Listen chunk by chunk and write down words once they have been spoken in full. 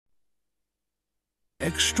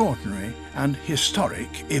extraordinary and historic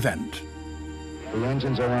event. The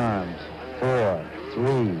engines are armed. 4,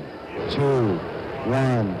 3, 2,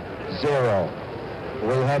 1, 0. We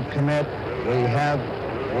have commit. We have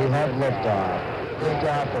liftoff.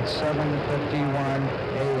 Liftoff at 7:51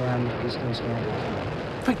 a.m. Eastern Standard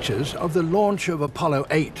Time. Pictures of the launch of Apollo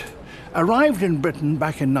 8 arrived in Britain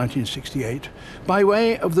back in 1968 by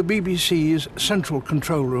way of the BBC's central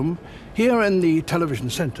control room here in the television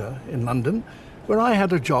centre in London, where I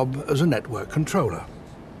had a job as a network controller.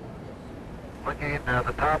 Looking at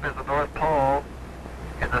the top is the North Pole.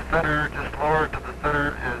 In the center, just lower to the center,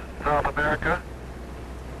 is South America,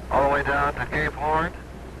 all the way down to Cape Horn.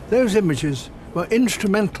 Those images were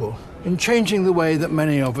instrumental in changing the way that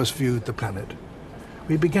many of us viewed the planet.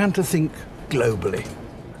 We began to think globally.